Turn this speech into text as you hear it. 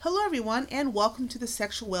Hello, everyone, and welcome to the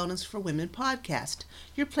Sexual Wellness for Women podcast,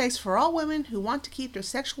 your place for all women who want to keep their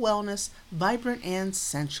sexual wellness vibrant and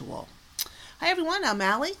sensual. Hi, everyone. I'm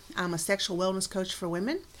Allie. I'm a sexual wellness coach for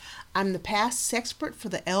women. I'm the past sexpert for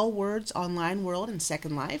the L Words online world and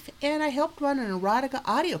Second Life, and I helped run an erotica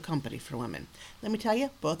audio company for women. Let me tell you,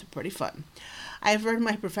 both are pretty fun. I've earned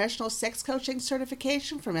my professional sex coaching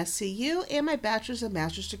certification from SCU and my bachelor's and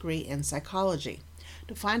master's degree in psychology.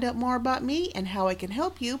 To find out more about me and how I can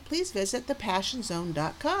help you, please visit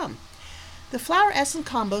thepassionzone.com. The flower essence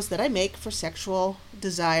combos that I make for sexual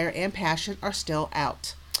desire and passion are still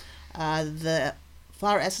out. The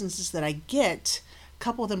flower essences that I get, a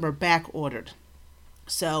couple of them are back ordered.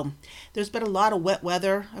 So there's been a lot of wet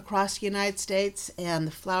weather across the United States, and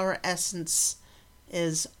the flower essences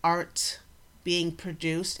aren't being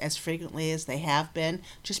produced as frequently as they have been,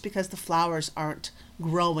 just because the flowers aren't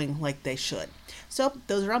growing like they should. So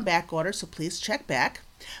those are on back order, so please check back.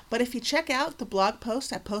 But if you check out the blog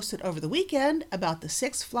post I posted over the weekend about the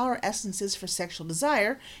 6 flower essences for sexual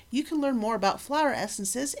desire, you can learn more about flower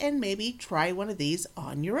essences and maybe try one of these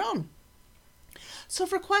on your own. So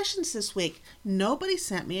for questions this week, nobody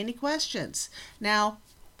sent me any questions. Now,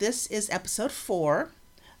 this is episode 4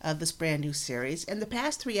 of this brand new series. In the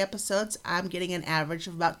past 3 episodes, I'm getting an average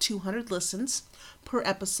of about 200 listens per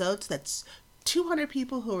episode. So that's 200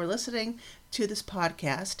 people who are listening to this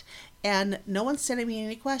podcast, and no one's sending me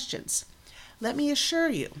any questions. Let me assure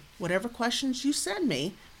you, whatever questions you send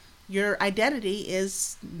me, your identity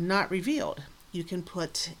is not revealed. You can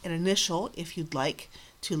put an initial if you'd like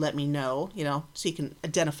to let me know, so you can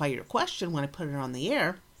identify your question when I put it on the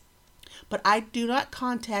air. But I do not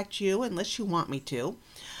contact you unless you want me to.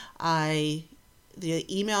 The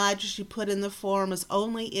email address you put in the form is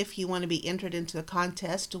only if you want to be entered into the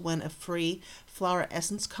contest to win a free flower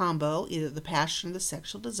essence combo, either the passion or the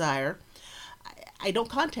sexual desire. I don't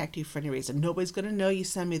contact you for any reason. Nobody's going to know you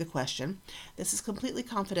send me the question. This is completely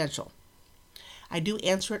confidential. I do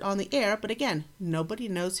answer it on the air, but again, nobody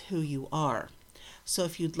knows who you are. So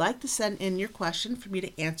if you'd like to send in your question for me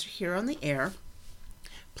to answer here on the air,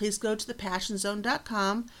 please go to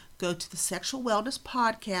thepassionzone.com, go to the Sexual Wellness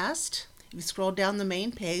Podcast. If you scroll down the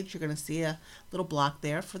main page, you're going to see a little block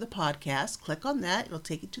there for the podcast. Click on that. It'll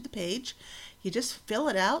take you to the page. You just fill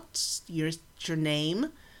it out, your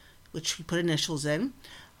name, which you put initials in,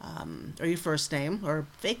 or your first name or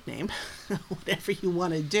fake name, whatever you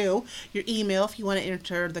want to do. Your email if you want to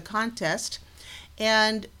enter the contest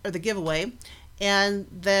or the giveaway, and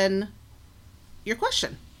then your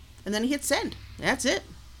question. And then you hit send. That's it.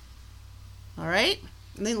 All right?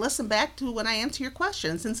 And then listen back to when I answer your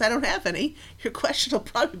question. Since I don't have any, your question will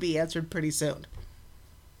probably be answered pretty soon.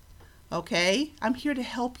 Okay? I'm here to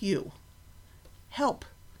help you. Help.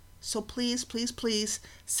 So please, please, please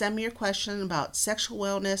send me your question about sexual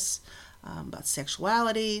wellness, about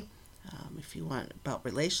sexuality, if you want about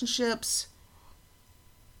relationships,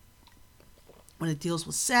 when it deals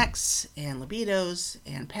with sex and libidos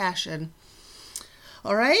and passion.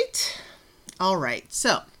 All right? All right.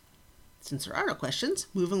 So, since there are no questions,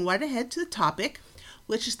 moving right ahead to the topic,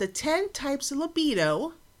 which is the 10 types of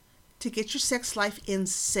libido to get your sex life in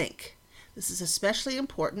sync. This is especially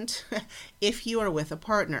important if you are with a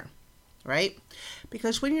partner, right?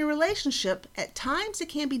 Because when you're in a relationship, at times it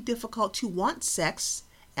can be difficult to want sex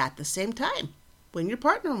at the same time when your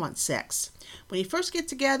partner wants sex. When you first get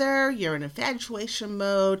together, you're in infatuation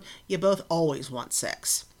mode, you both always want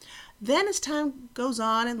sex. Then as time goes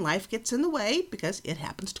on and life gets in the way, because it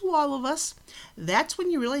happens to all of us, that's when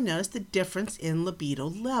you really notice the difference in libido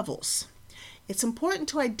levels. It's important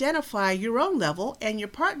to identify your own level and your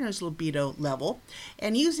partner's libido level,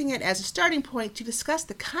 and using it as a starting point to discuss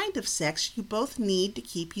the kind of sex you both need to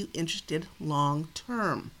keep you interested long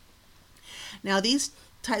term. Now the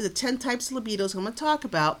 10 types of libidos I'm going to talk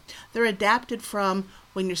about, they're adapted from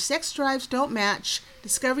When Your Sex Drives Don't Match,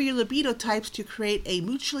 Discover Your Libido Types to Create a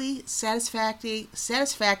Mutually Satisfactory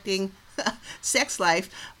Sex Life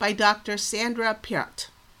by Dr. Sandra Pertot.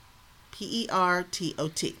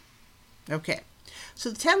 Pertot. Okay,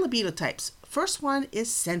 so the 10 libido types. First one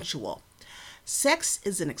is sensual. Sex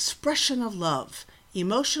is an expression of love.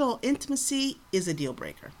 Emotional intimacy is a deal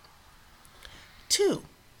breaker. 2,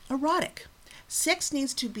 erotic. Sex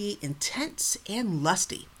needs to be intense and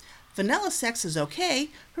lusty. Vanilla sex is okay,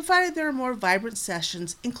 provided there are more vibrant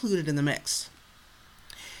sessions included in the mix.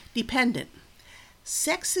 Dependent.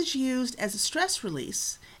 Sex is used as a stress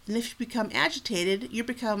release, and if you become agitated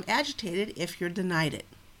if you're denied it.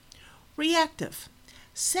 Reactive.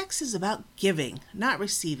 Sex is about giving, not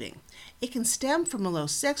receiving. It can stem from a low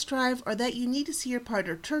sex drive or that you need to see your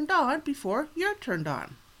partner turned on before you're turned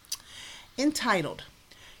on. Entitled.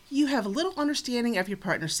 You have little understanding of your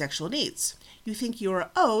partner's sexual needs. You think you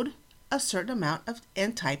are owed a certain amount of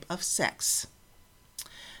and type of sex.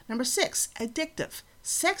 Number 6, addictive.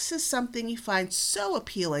 Sex is something you find so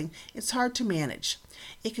appealing it's hard to manage.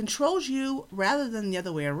 It controls you rather than the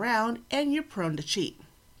other way around, and you're prone to cheat.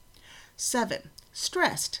 7,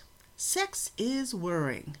 stressed. Sex is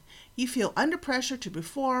worrying. You feel under pressure to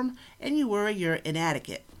perform, and you worry you're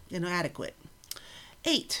inadequate.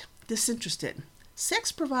 8, disinterested.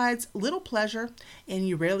 Sex provides little pleasure, and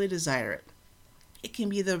you rarely desire it. It can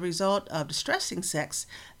be the result of distressing sex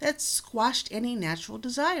that's squashed any natural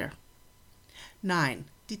desire. 9,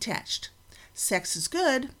 detached. Sex is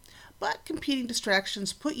good, but competing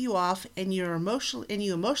distractions put you off, and you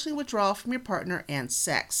emotionally withdraw from your partner and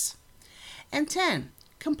sex. And 10,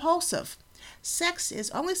 compulsive. Sex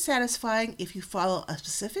is only satisfying if you follow a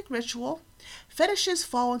specific ritual. Fetishes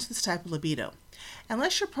fall into this type of libido.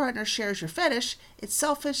 Unless your partner shares your fetish, it's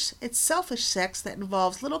selfish sex that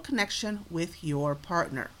involves little connection with your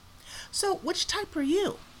partner. So, which type are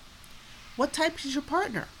you? What type is your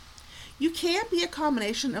partner? You can be a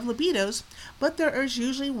combination of libidos, but there is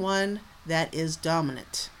usually one that is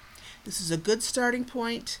dominant. This is a good starting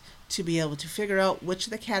point to be able to figure out which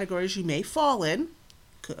of the categories you may fall in.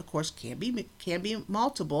 Of course, can be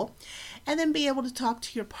multiple, and then be able to talk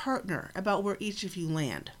to your partner about where each of you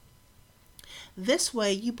land. This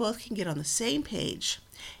way, you both can get on the same page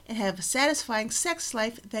and have a satisfying sex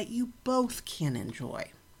life that you both can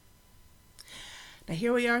enjoy. Now,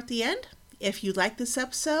 here we are at the end. If you like this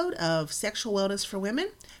episode of Sexual Wellness for Women,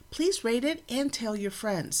 please rate it and tell your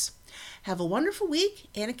friends. Have a wonderful week,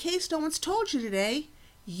 and in case no one's told you today,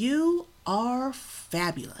 you are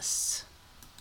fabulous.